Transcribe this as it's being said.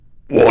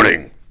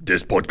Warning!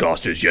 This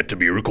podcast is yet to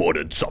be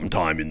recorded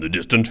sometime in the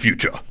distant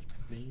future.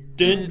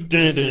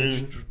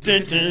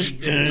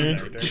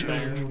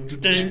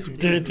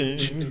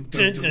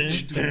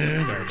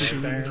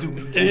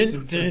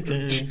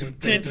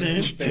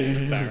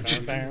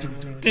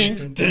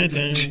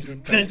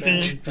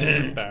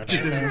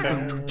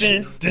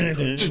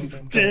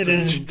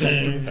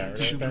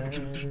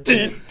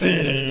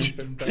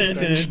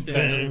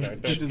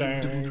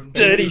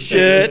 Dirty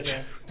shirt,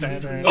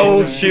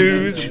 old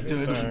shoes,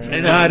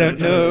 and I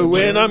don't know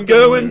when I'm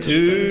going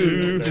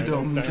to.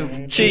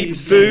 Cheap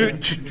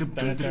suit,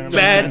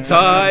 bad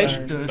tie,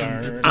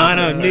 I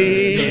don't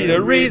need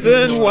a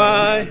reason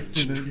why.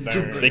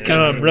 They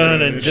come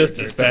running just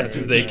as fast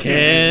as they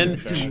can,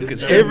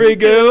 'cause every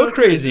girl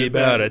crazy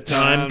about a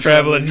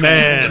time-traveling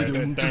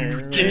man.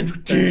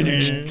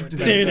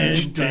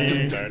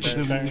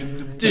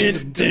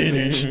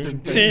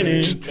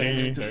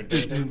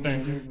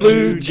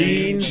 Blue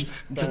jeans,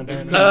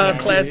 a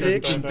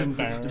classic,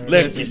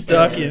 left you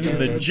stuck in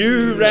the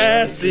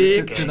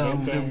Jurassic.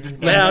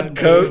 Loud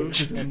coat,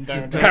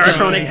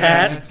 parachronic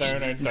hat,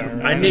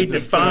 I need to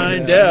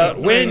find out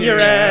when you're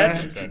at.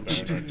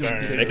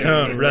 They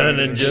come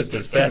running just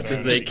as fast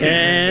as they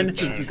can,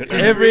 got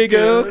every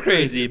girl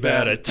crazy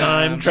about a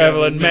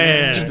time-traveling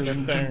man.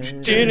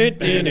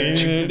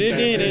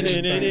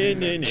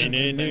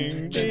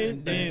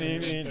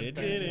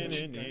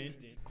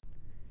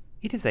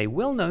 It is a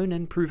well-known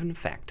and proven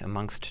fact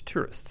amongst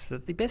tourists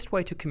that the best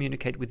way to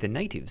communicate with the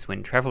natives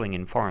when travelling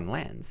in foreign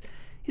lands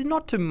is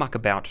not to muck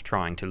about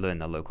trying to learn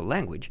the local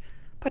language,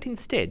 but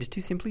instead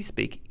to simply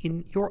speak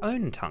in your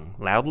own tongue,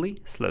 loudly,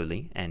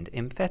 slowly, and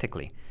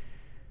emphatically.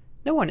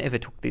 No one ever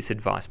took this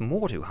advice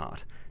more to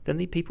heart than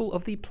the people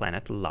of the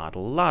planet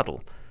Lardle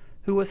Lardle,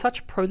 who were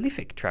such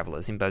prolific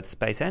travellers in both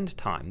space and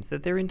time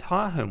that their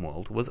entire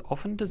homeworld was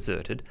often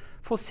deserted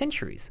for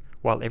centuries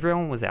while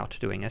everyone was out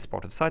doing a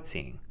spot of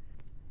sightseeing.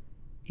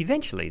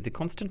 Eventually, the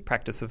constant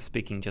practice of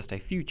speaking just a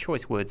few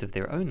choice words of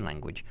their own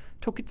language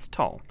took its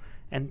toll,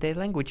 and their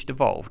language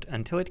devolved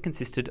until it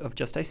consisted of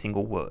just a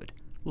single word,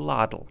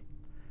 lardle.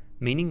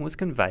 Meaning was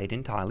conveyed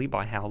entirely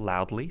by how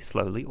loudly,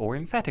 slowly, or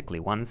emphatically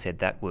one said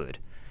that word.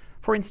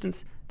 For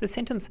instance, the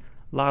sentence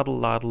lardle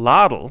lardle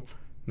lardle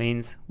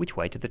means which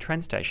way to the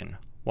train station,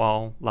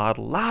 while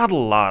lardle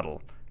lardle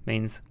lardle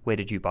means where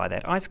did you buy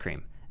that ice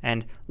cream,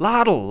 and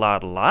lardle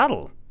lardle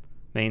lardle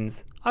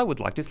means I would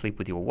like to sleep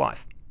with your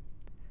wife.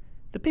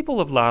 The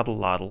people of Lardle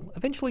Lardle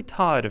eventually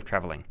tired of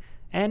travelling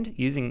and,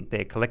 using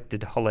their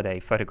collected holiday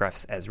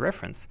photographs as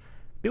reference,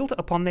 built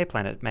upon their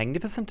planet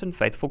magnificent and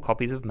faithful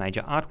copies of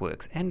major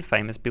artworks and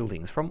famous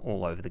buildings from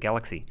all over the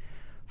galaxy.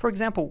 For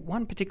example,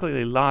 one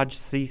particularly large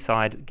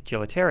seaside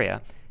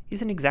gelateria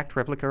is an exact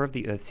replica of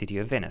the Earth city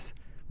of Venice,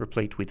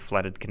 replete with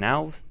flooded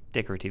canals,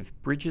 decorative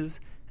bridges,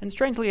 and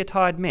strangely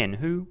attired men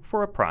who,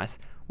 for a price,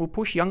 will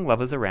push young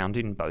lovers around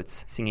in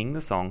boats singing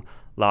the song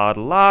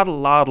Lardle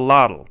Lardle Lardle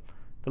Lardle,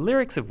 the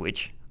lyrics of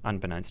which,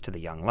 unbeknownst to the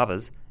young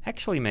lovers,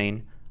 actually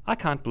mean, I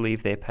can't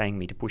believe they're paying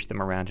me to push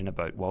them around in a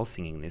boat while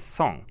singing this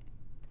song.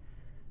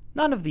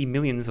 None of the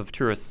millions of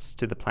tourists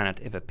to the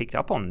planet ever picked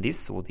up on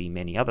this or the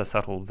many other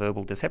subtle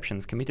verbal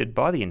deceptions committed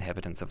by the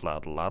inhabitants of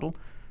Lardle Lardle,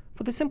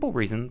 for the simple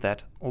reason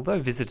that, although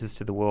visitors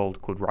to the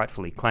world could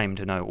rightfully claim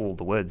to know all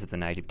the words of the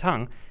native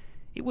tongue,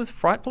 it was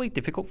frightfully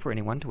difficult for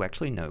anyone to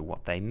actually know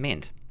what they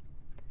meant.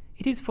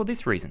 It is for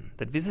this reason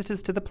that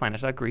visitors to the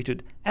planet are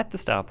greeted at the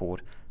starport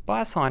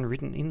by a sign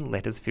written in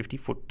letters 50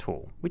 foot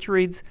tall, which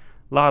reads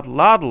Lardle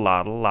Lardle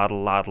Lardle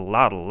Lardle Lardle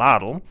Lardle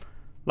Lardle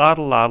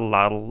Lardle Lardle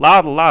Lardle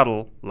Lardle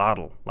Lardle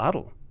Lardle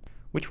Lardle,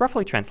 which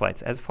roughly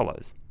translates as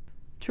follows.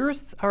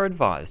 Tourists are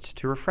advised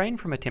to refrain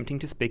from attempting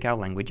to speak our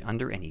language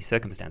under any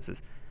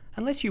circumstances,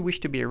 unless you wish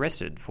to be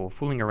arrested for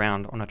fooling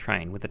around on a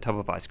train with a tub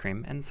of ice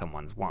cream and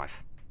someone's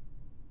wife.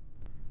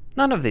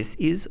 None of this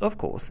is, of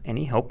course,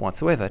 any help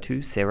whatsoever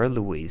to Sarah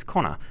Louise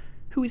Connor,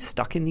 who is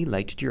stuck in the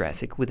late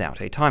Jurassic without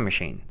a time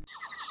machine.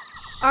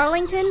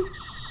 Arlington?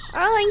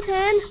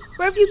 Arlington?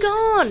 Where have you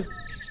gone?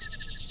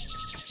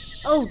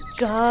 Oh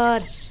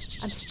God,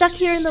 I'm stuck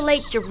here in the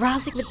late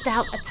Jurassic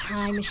without a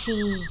time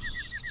machine.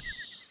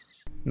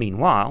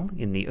 Meanwhile,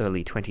 in the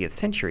early 20th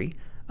century,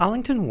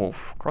 Arlington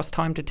Wolfe,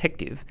 cross-time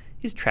detective,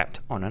 is trapped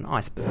on an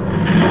iceberg.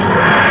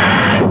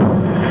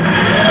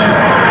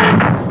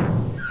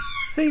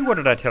 See, what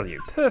did I tell you?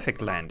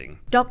 Perfect landing.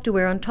 Doctor,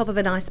 we're on top of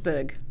an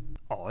iceberg.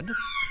 Odd.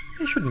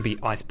 There shouldn't be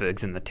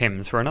icebergs in the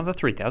Thames for another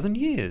 3,000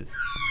 years.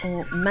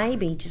 Or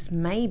maybe, just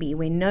maybe,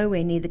 we're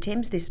nowhere near the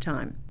Thames this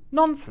time.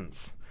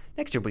 Nonsense.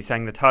 Next you'll be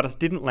saying the TARDIS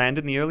didn't land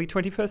in the early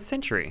 21st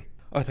century.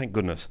 Oh, thank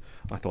goodness.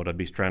 I thought I'd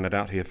be stranded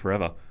out here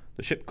forever.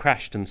 The ship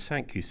crashed and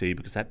sank, you see,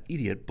 because that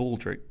idiot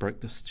Baldric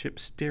broke the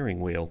ship's steering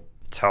wheel.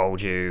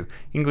 Told you.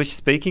 English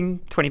speaking,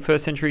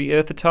 21st century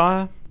Earth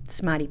attire.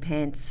 Smarty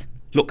pants.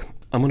 Look,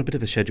 I'm on a bit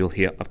of a schedule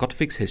here. I've got to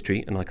fix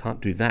history, and I can't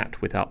do that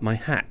without my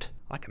hat.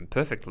 I can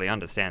perfectly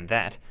understand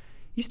that.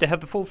 Used to have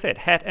the full set,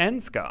 hat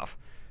and scarf.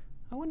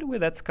 I wonder where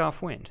that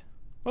scarf went.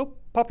 Well,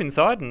 pop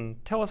inside and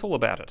tell us all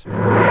about it.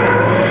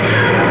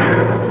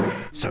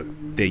 So,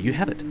 there you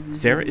have it.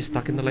 Sarah is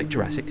stuck in the late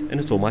Jurassic, and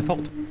it's all my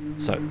fault.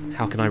 So,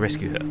 how can I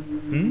rescue her?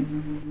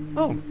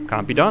 Oh,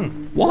 can't be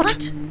done.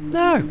 What?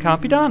 No,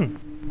 can't be done.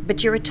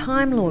 But you're a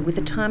Time Lord with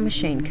a time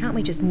machine. Can't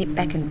we just nip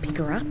back and pick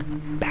her up?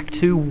 Back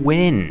to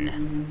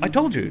when? I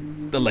told you,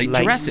 the late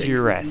Late Jurassic.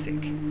 Jurassic.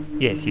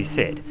 Yes, you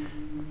said.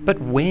 But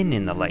when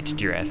in the late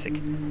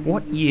Jurassic?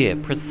 What year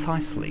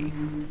precisely?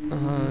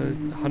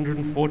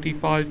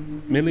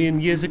 145 million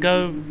years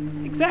ago?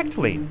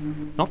 Exactly.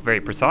 Not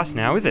very precise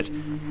now, is it?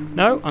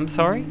 No, I'm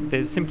sorry.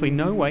 There's simply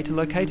no way to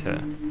locate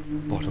her.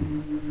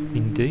 Bottom.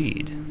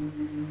 Indeed.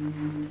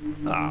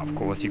 Of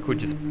course, you could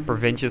just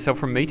prevent yourself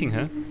from meeting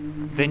her.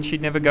 Then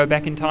she'd never go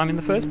back in time in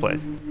the first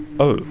place.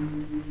 Oh,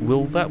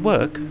 will that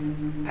work?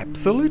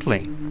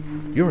 Absolutely.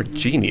 You're a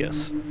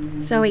genius.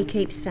 So he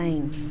keeps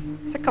saying.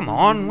 So come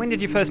on, when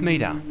did you first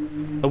meet her?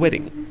 A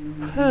wedding.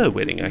 Her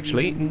wedding,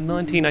 actually.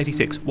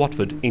 1986,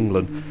 Watford,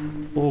 England.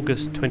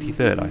 August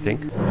 23rd, I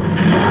think.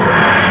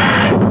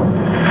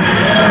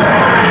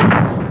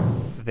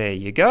 There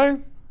you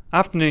go.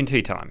 Afternoon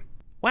tea time.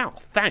 Wow,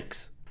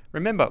 thanks.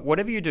 Remember,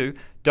 whatever you do,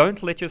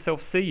 don't let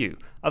yourself see you.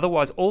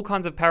 Otherwise, all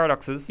kinds of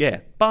paradoxes...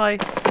 Yeah, bye.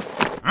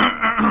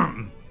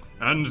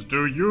 And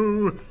do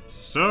you,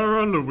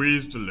 Sarah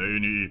Louise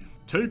Delaney,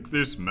 take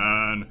this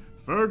man,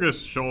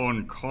 Fergus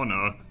Sean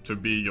Connor, to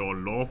be your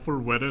lawful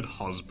wedded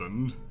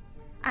husband?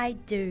 I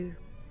do.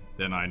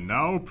 Then I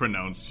now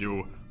pronounce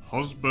you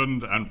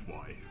husband and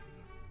wife.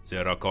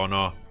 Sarah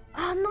Connor.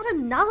 Oh, not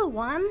another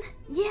one.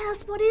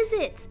 Yes, what is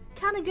it?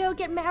 Can't a girl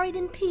get married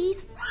in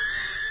peace?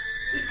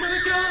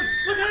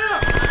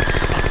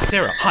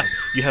 Sarah, hi.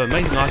 You have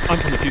amazing eyes. I'm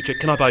from the future.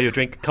 Can I buy you a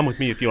drink? Come with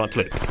me if you want to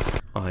live.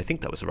 I think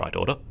that was the right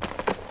order.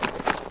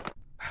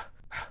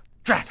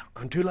 Drat,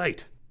 I'm too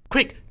late.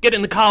 Quick, get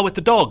in the car with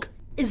the dog.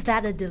 Is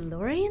that a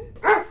DeLorean?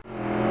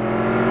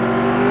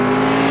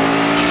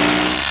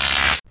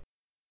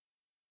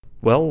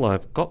 Well,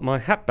 I've got my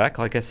hat back.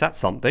 I guess that's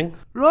something.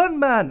 Run,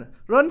 man!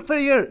 Run for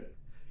your...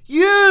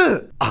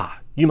 You! Ah,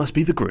 you must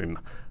be the groom.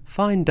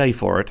 Fine day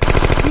for it.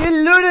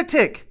 You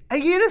lunatic! Are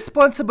you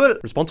responsible?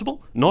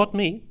 Responsible? Not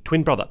me.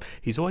 Twin brother.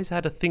 He's always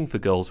had a thing for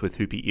girls with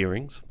hoopy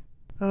earrings.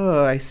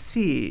 Oh, I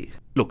see.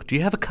 Look, do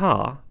you have a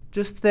car?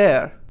 Just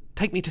there.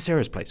 Take me to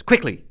Sarah's place,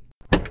 quickly.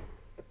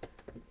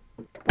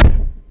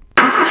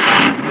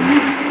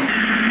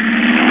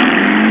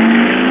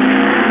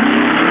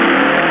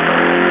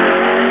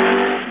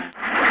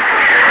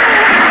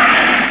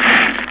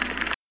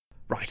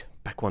 Right,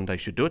 back one day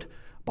should do it.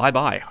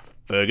 Bye-bye,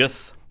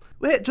 Fergus.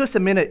 Wait just a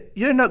minute.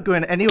 You're not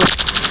going anywhere.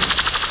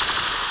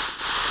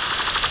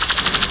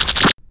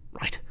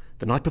 Right,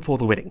 the night before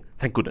the wedding.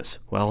 Thank goodness.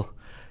 Well,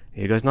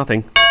 here goes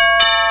nothing.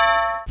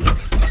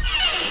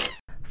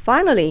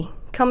 Finally,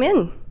 come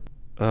in.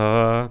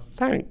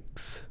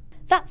 Thanks.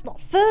 That's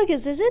not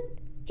Fergus, is it?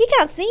 He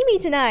can't see me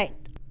tonight.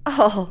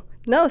 Oh,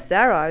 no,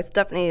 Sarah, it's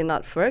definitely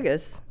not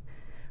Fergus.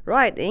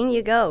 Right, in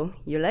you go.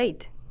 You're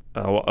late.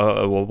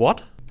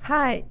 What?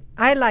 Hi,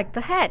 I like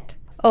the hat.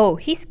 Oh,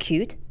 he's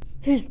cute.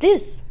 Who's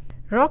this?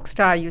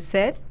 Rockstar, you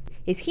said?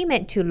 Is he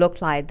meant to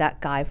look like that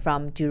guy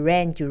from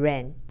Duran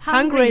Duran?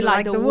 Hungry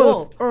like the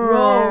wolf.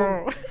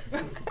 Roar.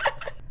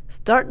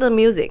 Start the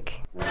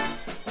music.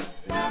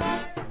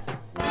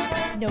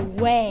 No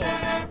way.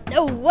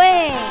 No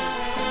way.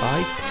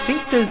 I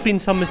think there's been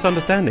some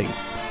misunderstanding.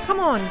 Come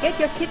on, get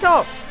your kit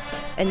off.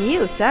 And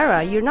you,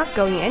 Sarah, you're not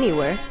going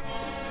anywhere.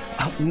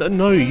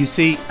 No, you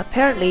see...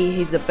 Apparently,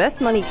 he's the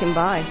best money can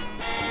buy.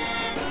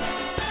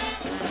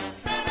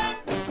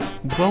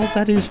 Well,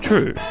 that is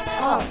true. Oh,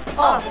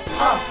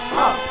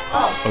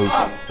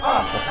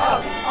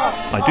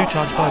 I do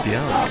charge by the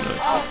hour, you know.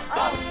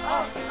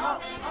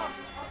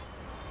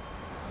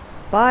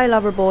 Bye,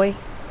 lover boy.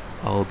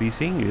 I'll be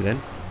seeing you then.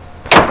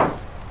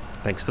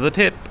 Thanks for the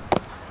tip.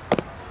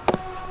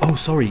 Oh,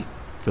 sorry,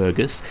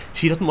 Fergus.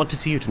 She doesn't want to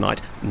see you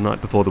tonight,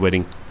 night before the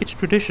wedding. It's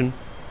tradition.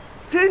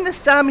 Who in the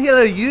Sam Hill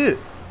are you?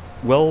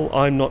 Well,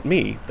 I'm not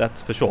me,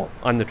 that's for sure.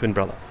 I'm the twin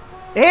brother.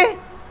 Eh?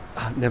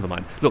 Never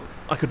mind. Look,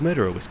 I could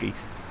murder a whiskey.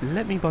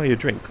 Let me buy you a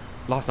drink.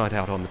 Last night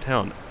out on the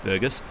town,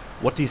 Fergus.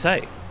 What do you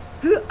say?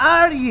 Who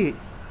are you?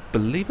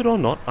 Believe it or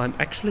not, I'm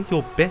actually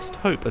your best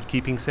hope of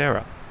keeping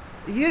Sarah.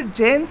 You're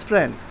Jane's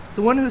friend,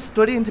 the one who's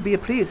studying to be a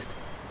priest.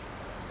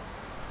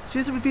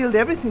 She's revealed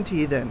everything to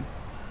you then.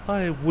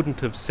 I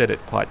wouldn't have said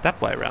it quite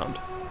that way round.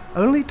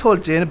 I only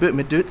told Jane about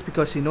my doots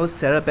because she knows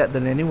Sarah better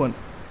than anyone.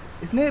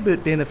 It's not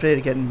about being afraid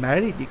of getting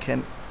married, you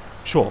can.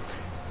 Sure.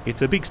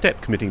 It's a big step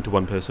committing to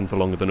one person for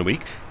longer than a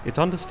week. It's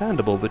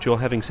understandable that you're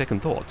having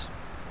second thoughts.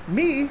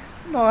 Me?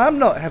 No, I'm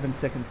not having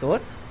second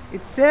thoughts.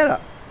 It's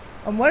Sarah.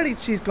 I'm worried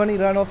she's gonna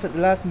run off at the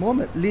last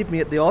moment, leave me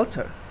at the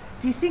altar.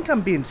 Do you think I'm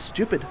being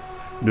stupid?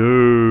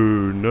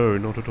 No,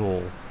 not at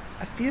all.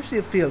 I fear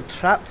she'll feel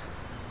trapped.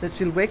 That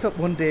she'll wake up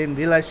one day and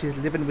realise she's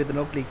living with an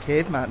ugly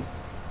caveman.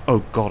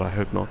 Oh God, I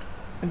hope not.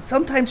 And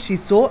sometimes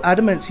she's so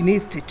adamant she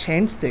needs to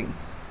change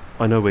things.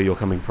 I know where you're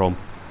coming from.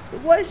 But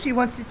what if she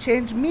wants to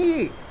change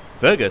me?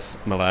 Fergus,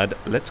 my lad,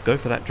 let's go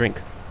for that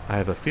drink. I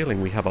have a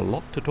feeling we have a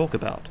lot to talk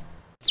about.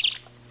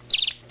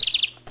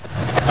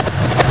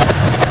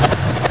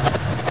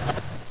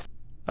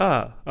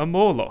 Ah, a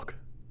Morlock.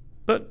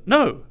 But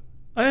no,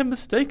 I am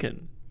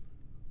mistaken.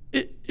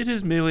 It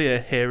is merely a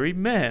hairy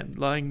man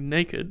lying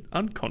naked,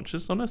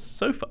 unconscious on a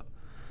sofa.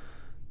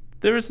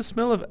 There is a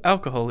smell of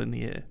alcohol in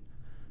the air.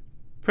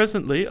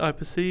 Presently I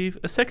perceive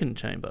a second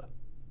chamber.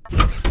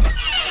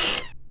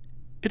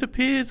 It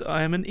appears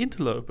I am an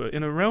interloper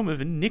in a realm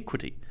of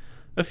iniquity,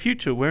 a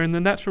future wherein the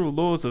natural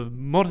laws of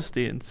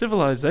modesty and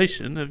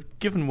civilization have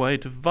given way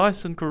to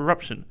vice and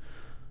corruption.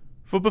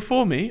 For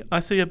before me I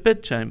see a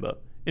bedchamber,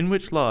 in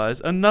which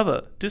lies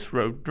another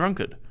disrobed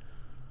drunkard.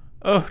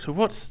 Oh, to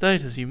what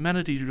state has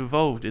humanity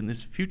devolved in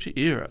this future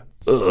era?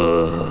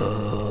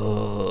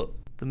 The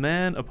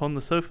man upon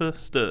the sofa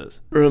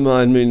stirs.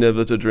 Remind me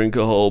never to drink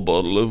a whole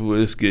bottle of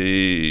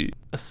whiskey.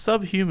 A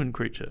subhuman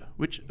creature,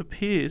 which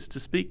appears to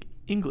speak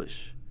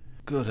English.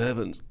 Good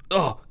heavens.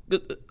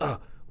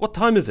 What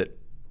time is it?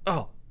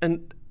 Oh,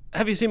 and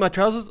have you seen my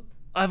trousers?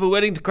 I have a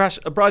wedding to crash,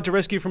 a bride to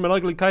rescue from an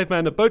ugly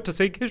caveman, a boat to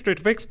seek, history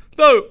to fix.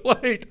 No,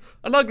 wait!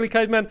 An ugly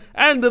caveman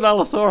and an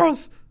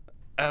Allosaurus!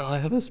 And I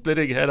have a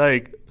splitting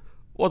headache.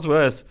 What's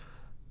worse,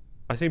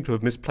 I seem to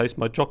have misplaced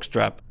my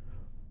jockstrap.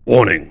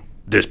 Warning,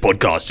 this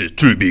podcast is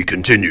to be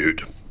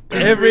continued.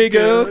 Every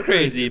girl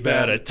crazy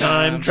about a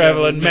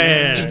time-traveling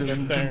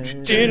man.